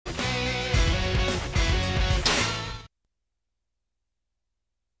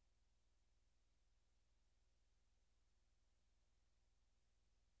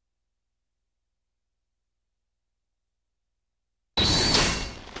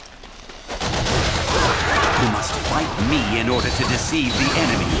me in order to deceive the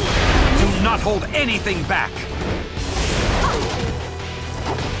enemy. Do not hold anything back!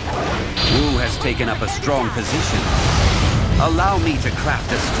 Wu has taken up a strong position. Allow me to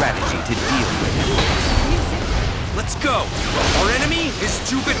craft a strategy to deal with it. Let's go! Our enemy is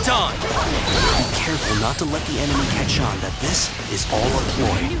Zhuge Dan! Be careful not to let the enemy catch on that this is all a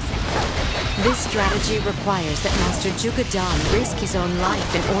ploy. This strategy requires that Master Zhuge Dan risk his own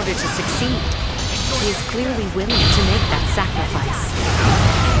life in order to succeed. He is clearly willing to make that sacrifice.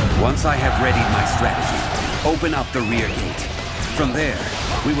 Once I have readied my strategy, open up the rear gate. From there,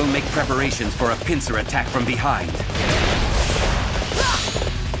 we will make preparations for a pincer attack from behind.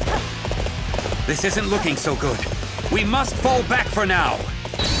 This isn't looking so good. We must fall back for now.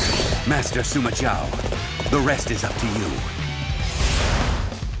 Master Sima Zhao, the rest is up to you.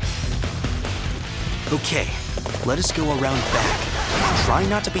 Okay, let us go around back. Try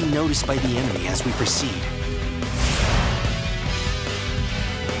not to be noticed by the enemy as we proceed.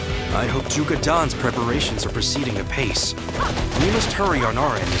 I hope Zhuge Dan's preparations are proceeding apace. We must hurry on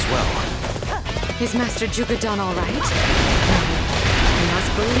our end as well. Is Master Zhuge Dan all right? I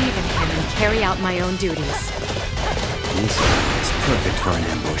must believe in him and carry out my own duties. This is perfect for an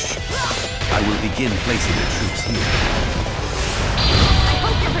ambush. I will begin placing the troops here. I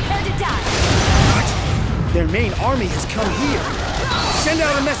hope you're prepared to die! What? Their main army has come here! Send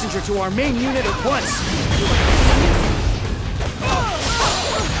out a messenger to our main unit at once!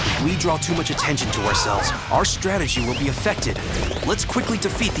 If we draw too much attention to ourselves, our strategy will be affected. Let's quickly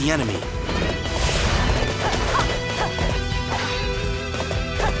defeat the enemy.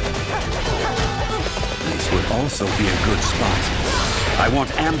 This would also be a good spot. I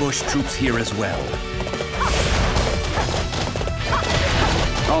want ambush troops here as well.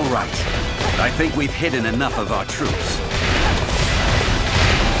 All right. I think we've hidden enough of our troops.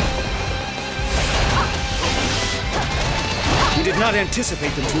 We did not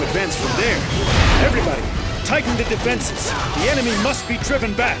anticipate them to advance from there. Everybody, tighten the defenses. The enemy must be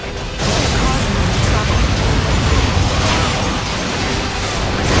driven back.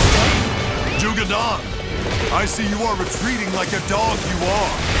 Zhuge Dan, I see you are retreating like a dog you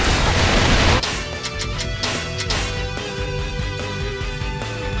are.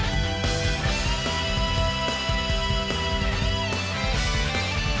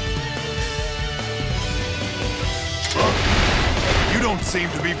 You don't seem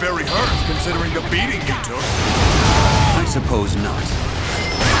to be very hurt, considering the beating you took. I suppose not.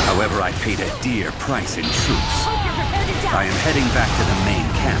 However, I paid a dear price in troops. I am heading back to the main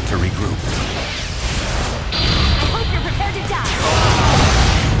camp to regroup. I hope you're prepared to die!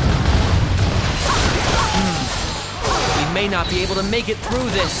 We may not be able to make it through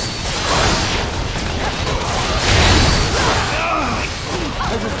this.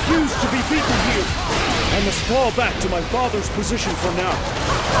 I refuse to be beaten here. I must fall back to my father's position for now.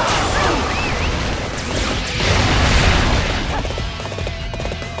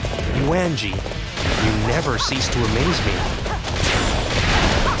 Yuanji, you never cease to amaze me.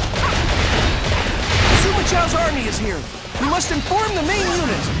 Sima Zhao's army is here. We must inform the main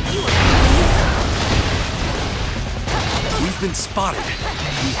unit. We've been spotted.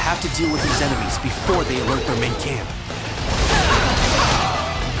 We have to deal with these enemies before they alert their main camp.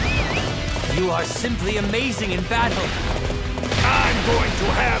 You are simply amazing in battle. I'm going to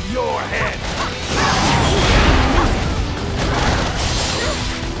have your head.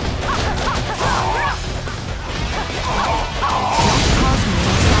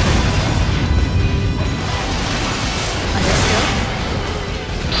 Understood?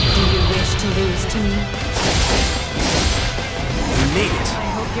 Do you wish to lose to me? We made it. I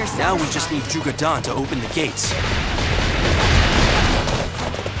hope you're Now we satisfied. just need Zhuge Dan to open the gates.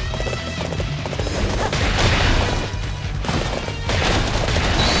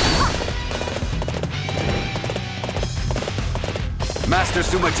 Master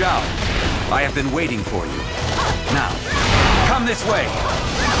Sima Zhao, I have been waiting for you. Now, come this way!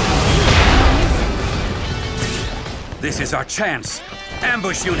 This is our chance.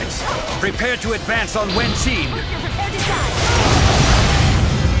 Ambush units, prepare to advance on Wen Yang. You're prepared to die!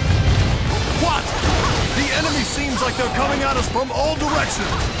 What? The enemy seems like they're coming at us from all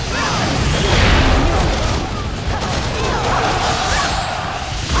directions.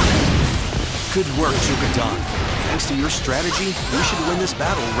 Good work, Zhuge Dan. Thanks to your strategy, we should win this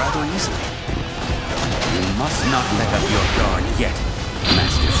battle rather easily. You must not let up your guard yet,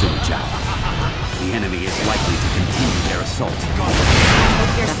 Master Sima Zhao. The enemy is likely to continue their assault.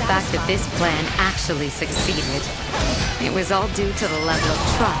 The fact that this plan actually succeeded, it was all due to the level of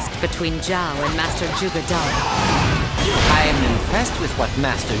trust between Zhao and Master Zhuge Dan. I am impressed with what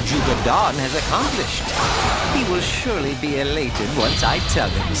Master Zhuge Dan has accomplished. He will surely be elated once I tell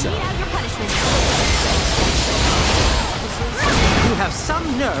him so. Meet out your punishment. You have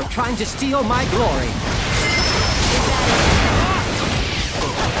some nerve trying to steal my glory.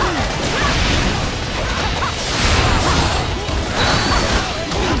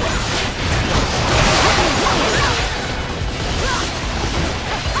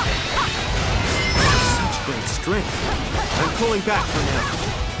 Such great strength. I'm pulling back for now.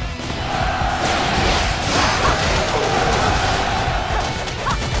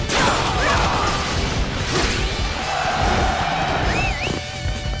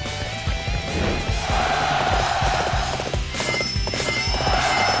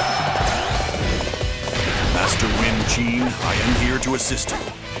 Master Wen Yang, I am here to assist you.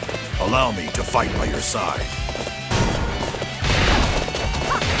 Allow me to fight by your side.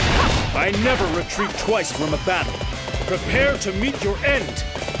 I never retreat twice from a battle. Prepare to meet your end.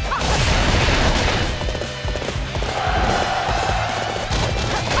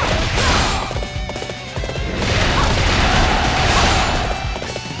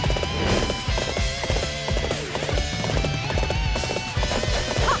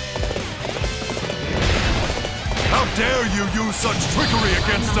 How dare you use such trickery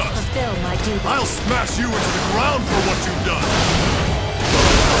against us? Fulfill my duty. I'll smash you into the ground for what you've done.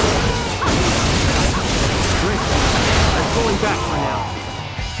 I'm pulling back for now.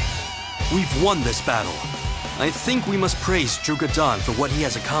 We've won this battle. I think we must praise Zhuge Dan for what he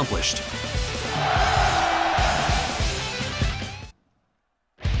has accomplished.